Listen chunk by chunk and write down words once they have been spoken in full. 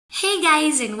Hey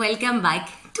guys, and welcome back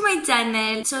to my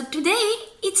channel. So today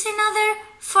it's another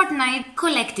Fortnite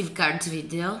collective cards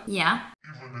video. Yeah.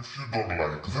 Even if you don't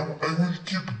like them, I will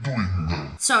keep doing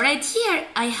them. So right here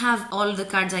I have all the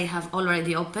cards I have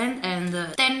already opened and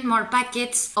 10 more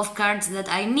packets of cards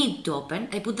that I need to open.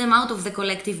 I put them out of the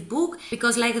collective book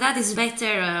because like that is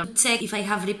better to check if I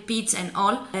have repeats and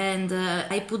all, and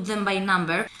I put them by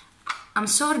number. I'm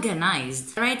so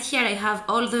organized. Right here I have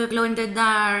all the glow in the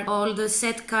dark, all the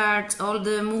set cards, all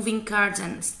the moving cards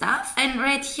and stuff. And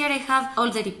right here I have all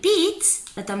the repeats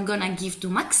that I'm gonna give to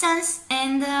Maxans.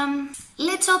 And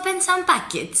let's open some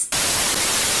packets.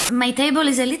 My table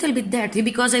is a little bit dirty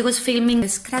because I was filming a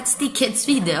scratch tickets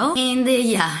video and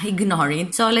yeah, ignore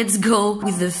it. So let's go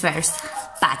with the first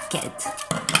packet.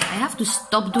 I have to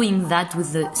stop doing that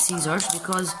with the scissors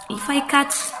because if I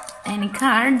cut any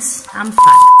cards, I'm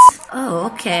fucked.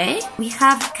 Oh, okay. We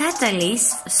have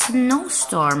Catalyst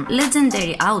Snowstorm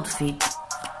Legendary Outfit.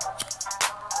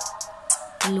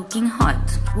 Looking hot.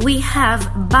 We have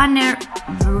Banner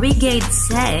Brigade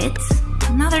Set.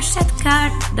 Another set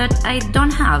card that I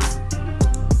don't have.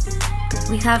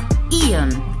 We have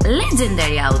Eon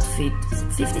Legendary Outfit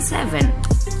 57.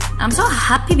 I'm so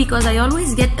happy because I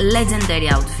always get legendary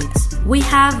outfits. We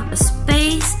have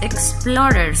Space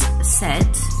Explorers Set.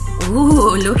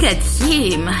 Ooh, look at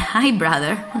him! Hi,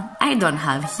 brother. I don't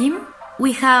have him.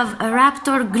 We have a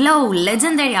Raptor Glow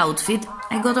Legendary Outfit.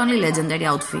 I got only legendary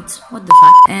outfits. What the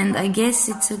fuck? And I guess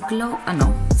it's a glow... Oh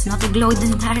no, it's not a glow in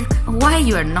the dark. Why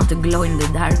you are not a glow in the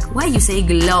dark? Why you say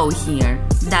glow here?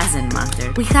 Doesn't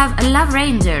matter. We have a Love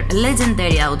Ranger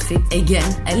Legendary Outfit.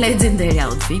 Again, a legendary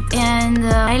outfit. And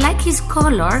I like his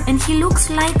color and he looks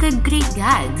like a Greek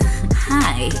god.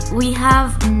 Hi. We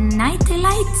have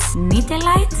Nitelite?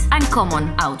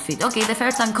 Uncommon outfit. Okay, the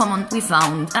first uncommon we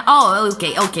found. Oh,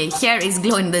 okay. Here is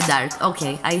glow in the dark.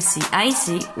 Okay, I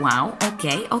see. Wow,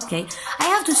 okay. I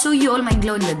have to show you all my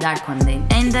glow in the dark one day.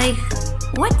 And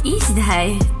what is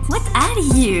that? What are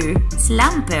you?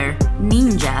 Slumper,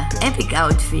 Ninja, Epic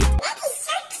Outfit. That is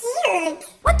so cute.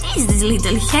 What is this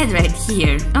little head right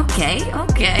here?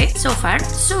 Okay. So far,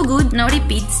 so good. No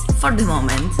repeats for the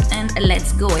moment. And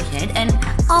let's go ahead and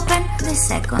open the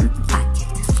second packet.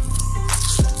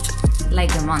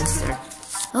 Like a monster.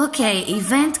 Okay,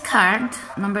 event card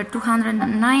number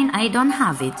 209. I don't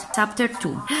have it. Chapter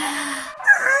 2.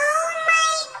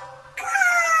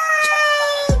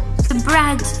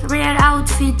 Brad, rare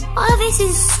outfit. Oh, this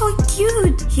is so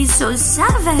cute. He's so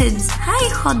savage. Hi,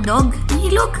 hot dog.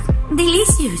 You look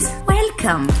delicious.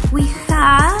 Welcome. We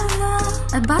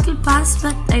have a battle pass,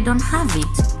 but I don't have it.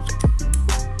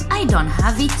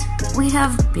 We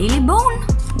have Billy Bone.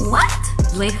 What?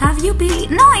 Do I have you, Billy?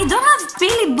 No, I don't have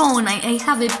Billy Bone. I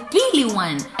have a Billy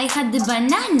one. I had the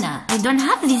banana. I don't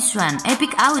have this one.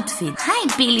 Epic outfit.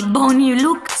 Hi, Billy Bone. You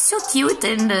look so cute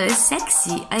and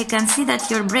sexy. I can see that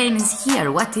your brain is here.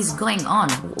 What is going on?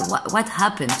 What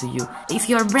happened to you? If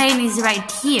your brain is right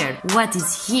here, what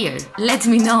is here? Let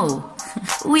me know.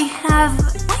 We have...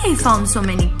 I found so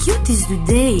many cuties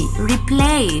today.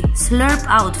 Replay. Slurp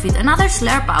outfit. Another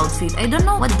slurp outfit. I don't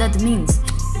know what that means.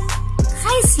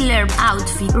 Hi, Slurp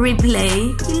outfit.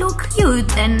 Replay. You look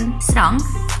cute and strong.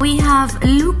 We have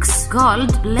Luke's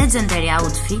Gold Legendary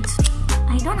Outfit.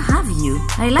 I don't have you.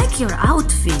 I like your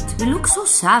outfit. You look so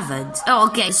savage. Oh,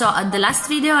 okay. So at the last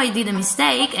video I did a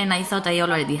mistake and I thought I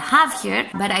already have her,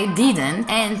 but I didn't.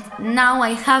 And now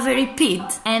I have a repeat.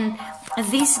 And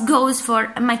this goes for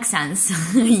Maxans.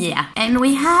 Yeah. And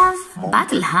we have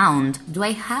Battle Hound. Do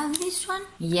I have this one?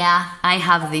 Yeah, I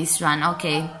have this one.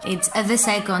 Okay. It's the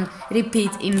second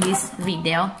repeat in this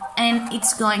video. And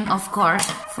it's going, of course,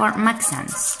 for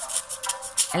Maxans.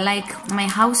 Like, my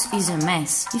house is a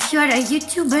mess. If you are a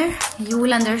YouTuber, you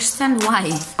will understand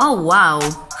why. Oh, wow.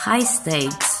 High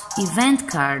stakes. Event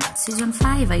card. Season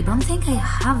 5. I don't think I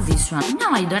have this one. No,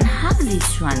 I don't have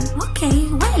this one. Okay,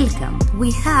 welcome.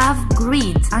 We have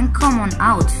Grid. Uncommon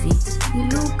outfit. You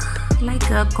look like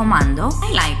a commando.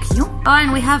 I like you. Oh,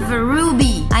 and we have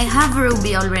Ruby. I have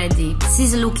Ruby already.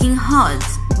 She's looking hot.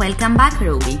 Welcome back,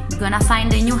 Ruby. We're gonna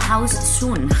find a new house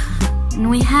soon.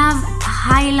 We have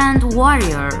Highland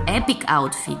Warrior Epic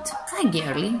Outfit. Hi,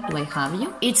 girly. Do I have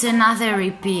you? It's another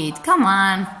repeat. Come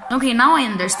on. Okay, now I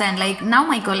understand. Like, now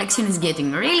my collection is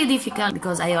getting really difficult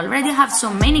because I already have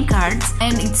so many cards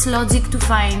and it's logic to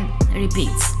find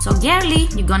repeats. So, girly,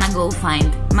 you're gonna go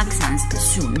find Maxans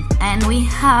soon. And we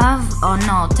have... Oh,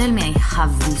 no. Tell me I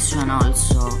have this one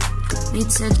also.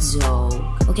 It's a joke.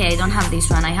 Okay, I don't have this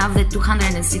one. I have the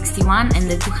 261 and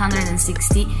the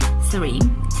 263.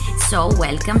 So,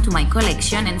 welcome to my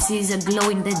collection, and she's a glow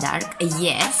in the dark.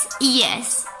 Yes.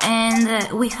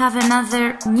 And we have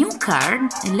another new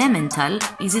card, Elemental.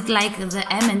 Is it like the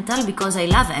Elemental? Because I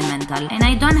love Elemental. And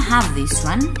I don't have this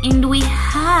one. And we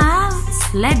have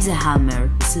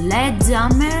Sledgehammer.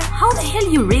 Sledgehammer? How the hell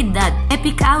you read that?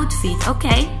 Epic outfit.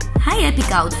 Okay. Hi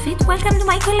Epic outfit. Welcome to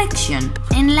my collection.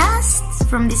 And last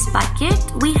from this packet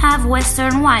we have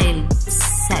Western Wild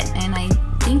set. And I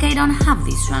think I don't have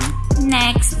this one.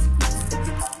 Next.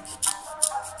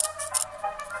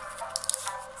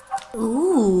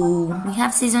 Ooh, we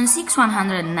have Season 6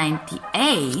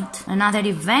 198, another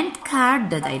event card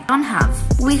that I don't have.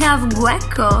 We have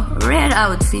Guaco, rare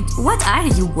outfit. What are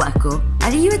you, Guaco?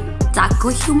 Are you a taco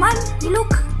human? You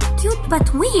look cute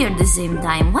but weird at the same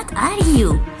time. What are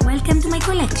you? Welcome to my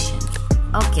collection.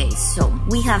 Okay, so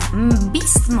we have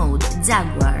Beast Mode,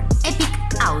 Jaguar, epic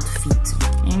outfit.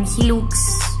 And he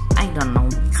looks, I don't know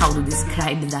how to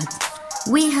describe that.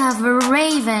 We have a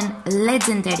Raven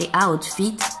legendary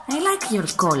outfit. I like your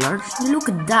colors. You look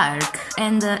dark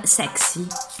and sexy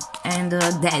and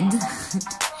dead.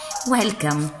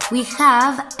 Welcome. We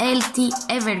have LT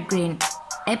Evergreen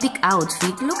epic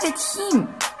outfit. Look at him.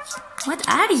 What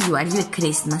are you? Are you a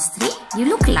Christmas tree? You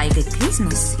look like a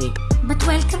Christmas tree. But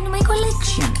welcome to my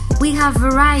collection. We have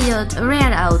Riot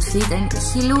rare outfit and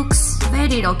he looks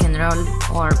very rock and roll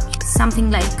or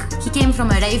something like he came from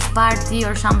a rave party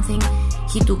or something.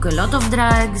 He took a lot of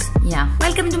drugs. Yeah.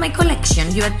 Welcome to my collection.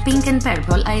 You are pink and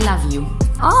purple. I love you.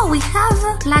 Oh, we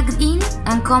have plugged in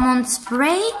uncommon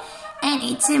spray and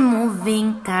it's a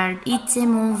moving card. It's a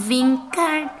moving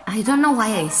card. I don't know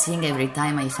why I sing every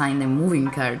time I find a moving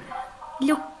card.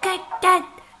 Look at that.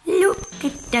 Look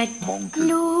at that.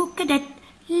 Look at that.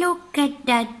 Look at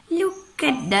that. Look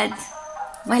at that.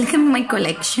 Welcome to my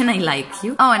collection. I like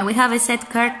you. Oh, and we have a set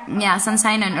card. Yeah,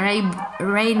 Sunshine and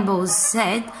Rainbow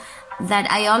set that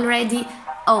I already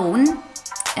own,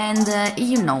 and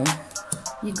you know,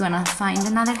 you're gonna find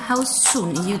another house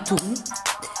soon, you too.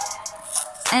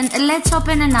 And let's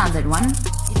open another one.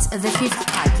 It's the 5th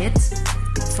packet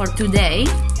for today.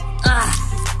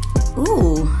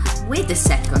 Ooh, wait a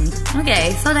second. Okay,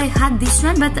 I thought I had this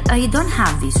one, but I don't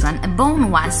have this one. A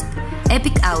Bone Wasp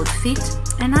epic outfit,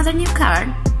 another new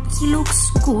card. He looks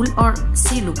cool or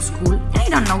she looks cool. I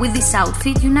don't know, with this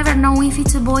outfit you never know if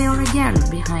it's a boy or a girl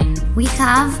behind. We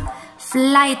have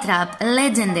Flytrap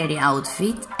legendary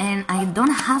outfit and I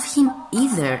don't have him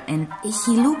either and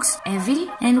he looks evil.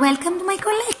 And welcome to my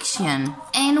collection.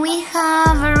 And we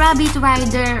have a Rabbit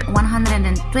Rider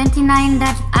 129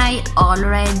 that I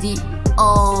already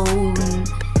own.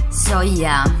 So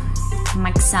yeah,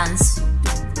 Maxence,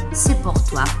 c'est pour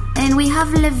toi. And we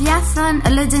have Leviathan, a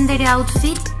legendary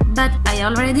outfit, but I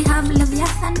already have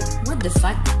Leviathan. What the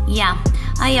fuck? Yeah,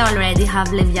 I already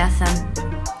have Leviathan.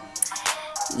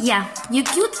 Yeah, you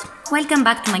cute. Welcome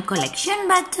back to my collection,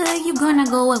 but you're gonna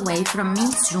go away from me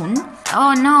soon.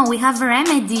 Oh no, we have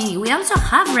Remedy. We also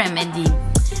have Remedy.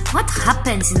 What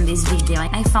happens in this video?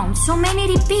 I found so many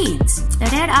repeats. The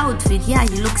rare outfit, yeah,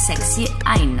 you look sexy.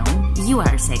 I know, you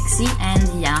are sexy,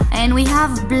 and yeah. And we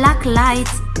have Black Light.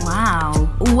 Wow.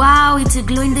 Wow, it's a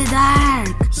glow in the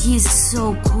dark. He's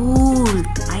so cool.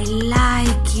 I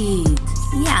like it.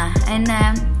 Yeah, and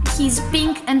he's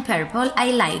pink and purple.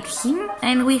 I like him.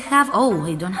 And we have, oh,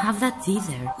 I don't have that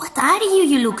either. What are you?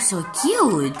 You look so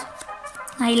cute.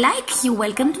 I like you.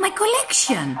 Welcome to my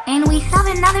collection. And we have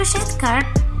another set card,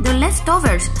 the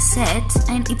Leftovers set,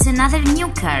 and it's another new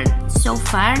card. So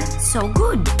far, so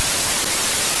good.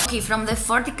 Okay, from the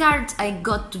 40 cards I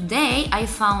got today, I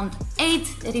found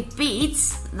 8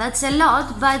 repeats. That's a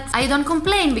lot, but I don't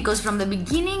complain because from the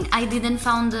beginning I didn't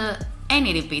found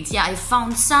any repeats. Yeah, I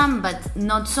found some, but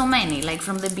not so many. Like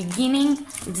from the beginning,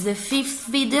 it's the 5th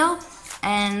video,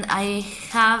 and I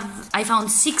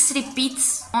found 6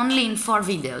 repeats only in 4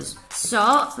 videos.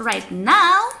 So right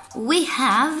now we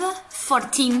have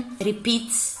 14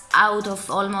 repeats out of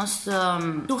almost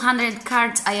 200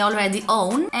 cards I already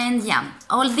own. And yeah,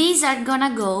 all these are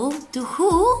gonna go to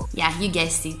who? Yeah, you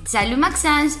guessed it. Salut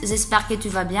Maxence, j'espère que tu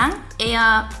vas bien. Et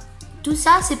tout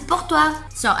ça c'est pour toi.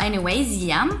 So anyways,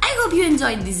 yeah, I hope you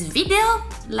enjoyed this video.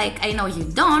 Like, I know you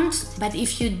don't, but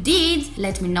if you did,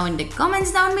 let me know in the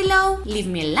comments down below. Leave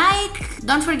me a like.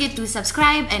 Don't forget to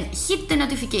subscribe and hit the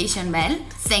notification bell.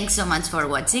 Thanks so much for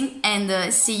watching,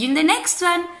 and see you in the next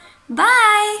one.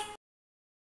 Bye!